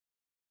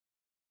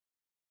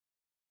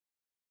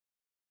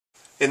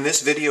In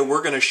this video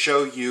we're going to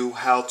show you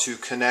how to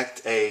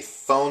connect a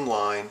phone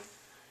line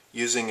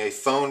using a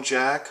phone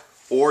jack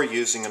or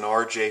using an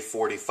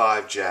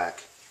RJ45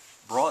 jack.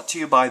 Brought to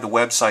you by the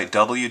website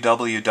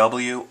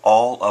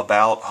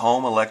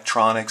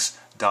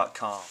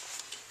www.allabouthomeelectronics.com.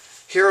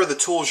 Here are the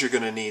tools you're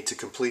going to need to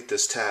complete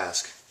this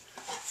task.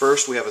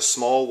 First, we have a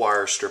small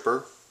wire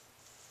stripper.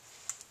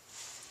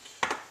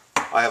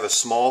 I have a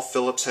small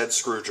Phillips head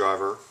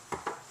screwdriver.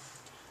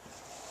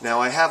 Now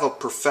I have a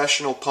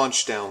professional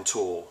punch down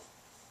tool.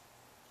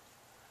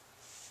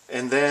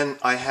 And then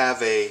I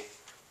have a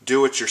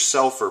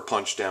do-it-yourselfer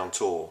punch down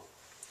tool.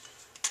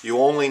 You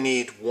only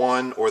need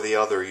one or the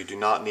other, you do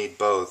not need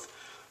both.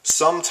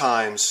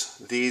 Sometimes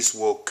these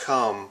will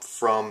come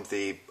from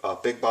the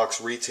big box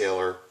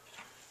retailer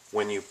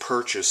when you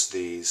purchase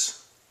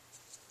these,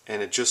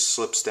 and it just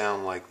slips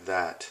down like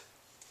that.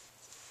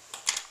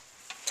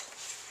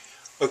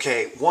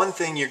 Okay, one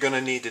thing you're going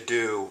to need to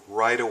do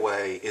right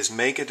away is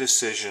make a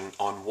decision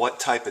on what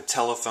type of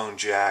telephone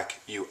jack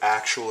you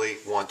actually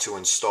want to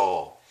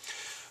install.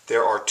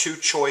 There are two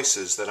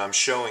choices that I'm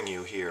showing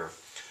you here.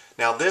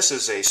 Now this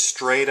is a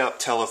straight up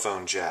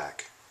telephone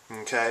jack.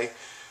 Okay?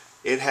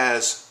 It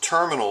has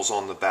terminals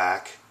on the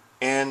back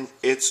and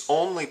its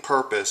only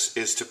purpose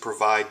is to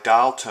provide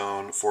dial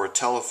tone for a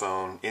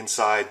telephone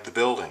inside the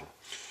building.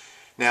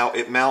 Now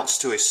it mounts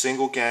to a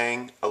single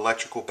gang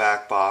electrical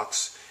back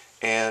box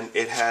and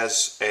it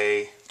has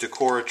a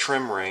Decora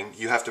trim ring.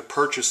 You have to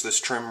purchase this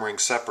trim ring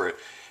separate,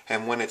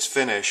 and when it's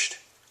finished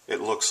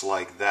it looks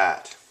like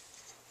that.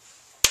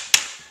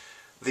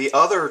 The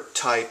other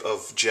type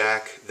of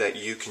jack that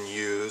you can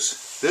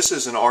use, this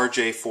is an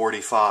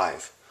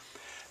RJ45.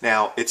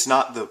 Now, it's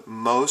not the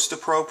most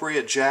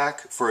appropriate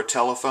jack for a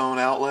telephone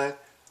outlet,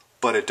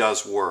 but it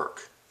does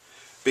work.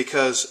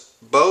 Because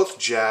both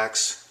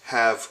jacks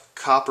have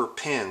copper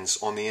pins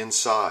on the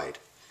inside.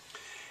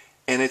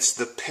 And it's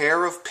the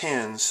pair of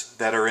pins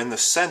that are in the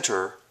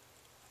center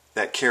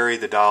that carry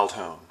the dial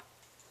tone.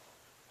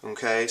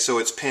 Okay, so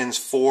it's pins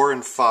 4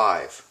 and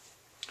 5.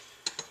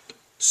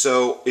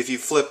 So if you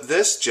flip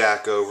this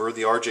jack over,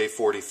 the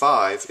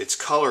RJ45, it's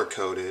color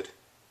coded,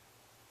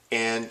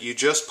 and you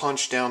just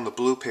punch down the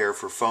blue pair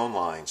for phone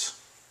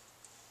lines.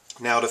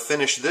 Now to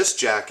finish this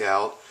jack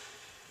out,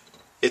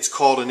 it's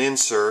called an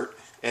insert,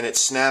 and it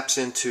snaps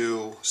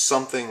into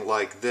something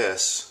like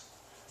this,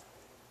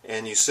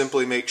 and you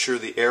simply make sure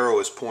the arrow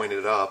is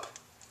pointed up,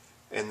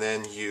 and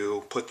then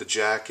you put the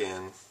jack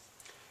in,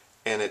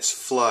 and it's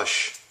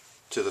flush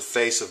to the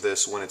face of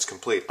this when it's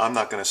complete. I'm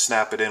not going to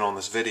snap it in on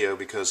this video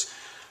because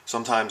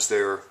sometimes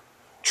they're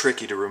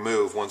tricky to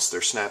remove once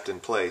they're snapped in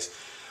place.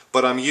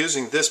 But I'm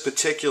using this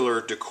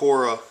particular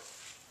Decora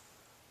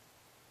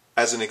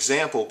as an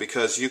example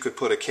because you could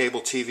put a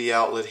cable TV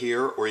outlet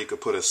here, or you could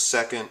put a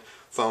second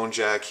phone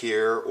jack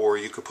here, or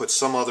you could put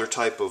some other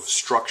type of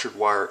structured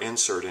wire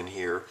insert in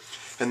here.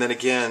 And then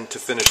again, to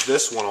finish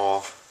this one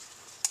off,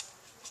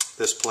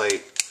 this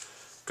plate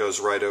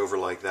goes right over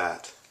like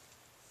that.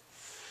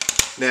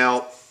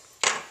 Now,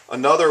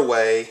 another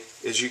way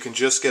is you can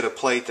just get a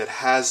plate that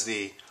has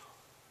the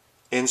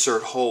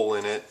insert hole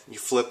in it. You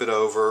flip it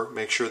over,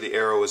 make sure the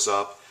arrow is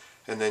up,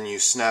 and then you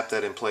snap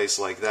that in place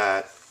like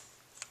that.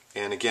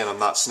 And again, I'm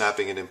not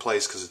snapping it in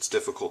place because it's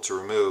difficult to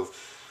remove,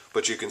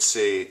 but you can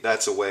see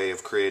that's a way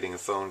of creating a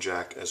phone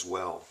jack as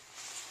well.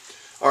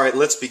 Alright,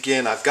 let's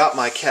begin. I've got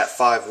my Cat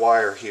 5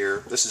 wire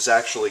here. This is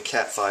actually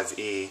Cat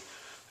 5e.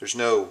 There's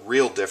no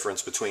real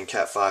difference between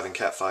Cat 5 and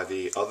Cat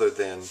 5e other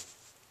than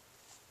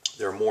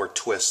there are more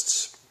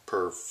twists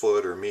per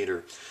foot or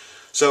meter.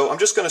 So I'm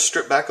just going to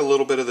strip back a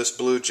little bit of this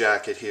blue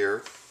jacket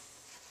here.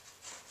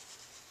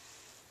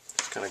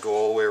 Just kind of go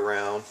all the way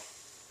around.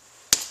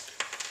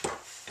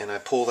 And I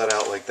pull that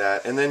out like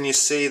that. And then you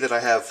see that I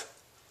have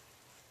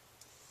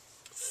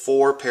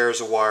 4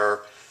 pairs of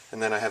wire,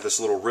 and then I have this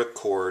little rip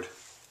cord.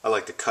 I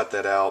like to cut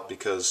that out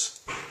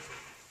because it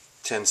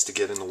tends to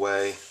get in the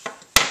way.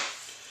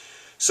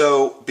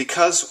 So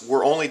because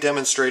we're only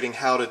demonstrating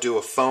how to do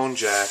a phone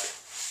jack,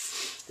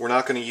 we're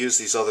not going to use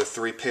these other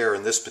 3 pair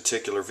in this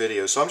particular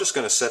video, so I'm just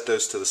going to set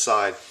those to the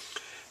side.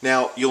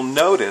 Now you'll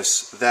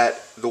notice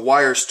that the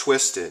wire's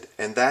twisted,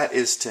 and that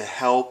is to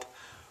help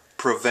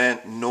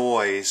prevent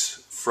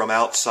noise from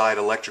outside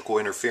electrical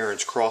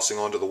interference crossing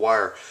onto the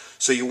wire.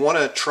 So you want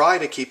to try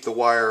to keep the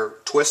wire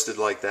twisted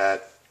like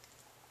that,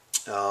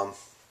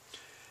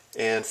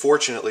 and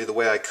fortunately the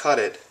way I cut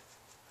it,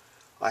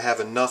 I have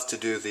enough to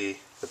do the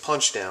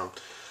punch down.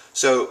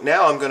 So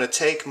now I'm going to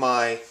take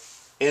my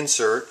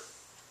insert,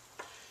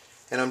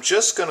 and I'm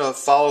just going to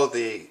follow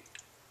the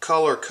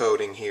color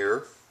coding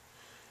here,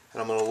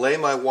 and I'm going to lay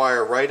my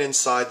wire right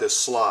inside the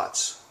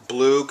slots.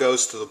 Blue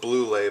goes to the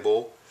blue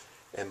label,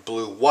 and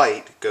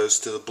blue-white goes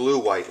to the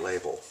blue-white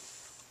label.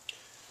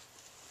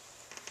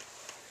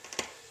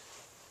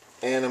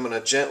 And I'm going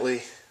to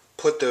gently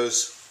put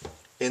those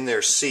in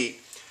their seat.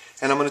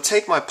 And I'm going to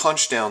take my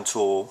punch down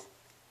tool,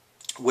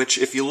 which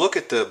if you look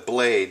at the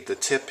blade, the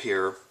tip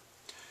here,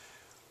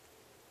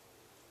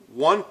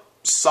 one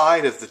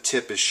side of the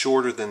tip is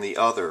shorter than the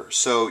other.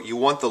 So you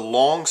want the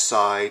long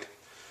side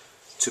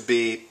to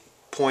be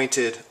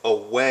pointed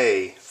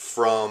away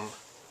from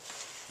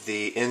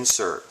the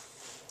insert.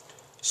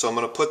 So I'm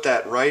going to put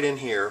that right in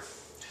here.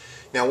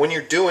 Now when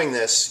you're doing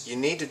this, you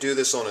need to do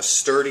this on a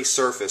sturdy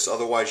surface,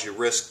 otherwise you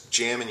risk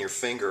jamming your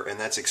finger, and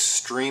that's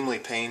extremely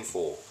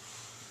painful.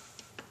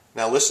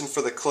 Now listen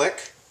for the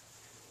click.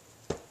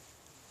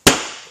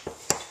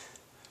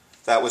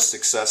 That was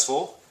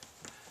successful.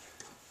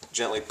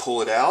 Gently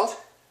pull it out.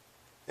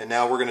 And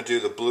now we're going to do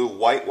the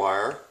blue-white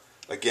wire.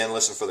 Again,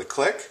 listen for the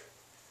click.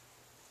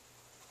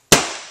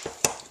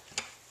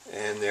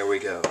 And there we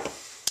go.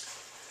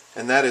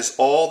 And that is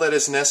all that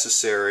is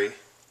necessary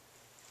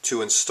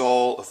to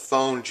install a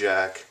phone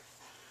jack.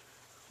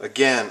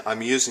 Again,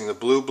 I'm using the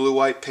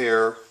blue-white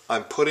pair.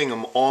 I'm putting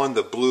them on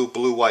the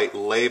blue-white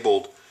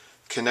labeled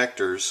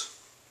connectors,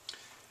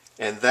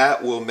 and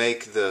that will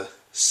make the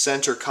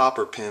center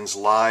copper pins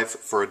live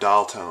for a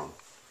dial tone.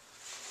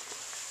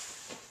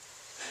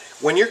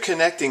 When you're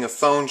connecting a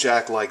phone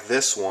jack like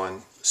this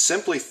one,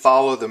 simply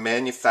follow the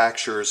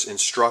manufacturer's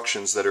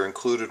instructions that are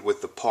included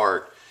with the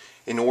part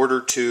in order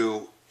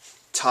to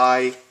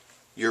tie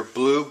your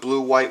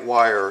blue-white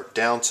wire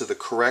down to the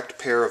correct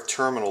pair of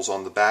terminals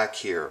on the back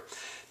here.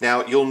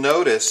 Now you'll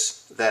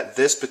notice that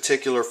this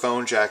particular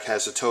phone jack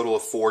has a total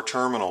of 4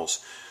 terminals,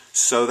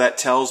 so that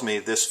tells me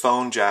this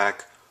phone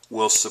jack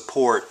will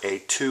support a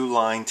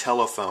 2-line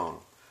telephone.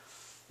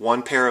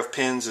 One pair of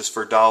pins is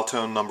for dial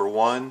tone number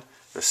 1,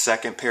 the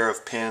second pair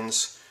of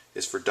pins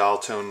is for dial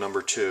tone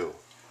number 2.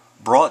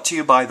 Brought to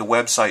you by the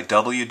website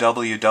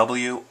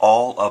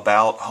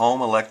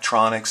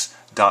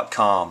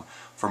www.allabouthomeelectronics.com.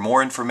 For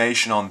more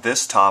information on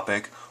this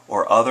topic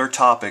or other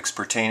topics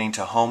pertaining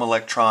to home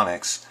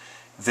electronics,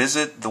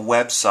 visit the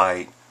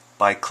website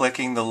by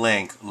clicking the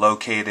link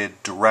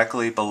located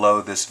directly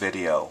below this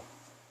video.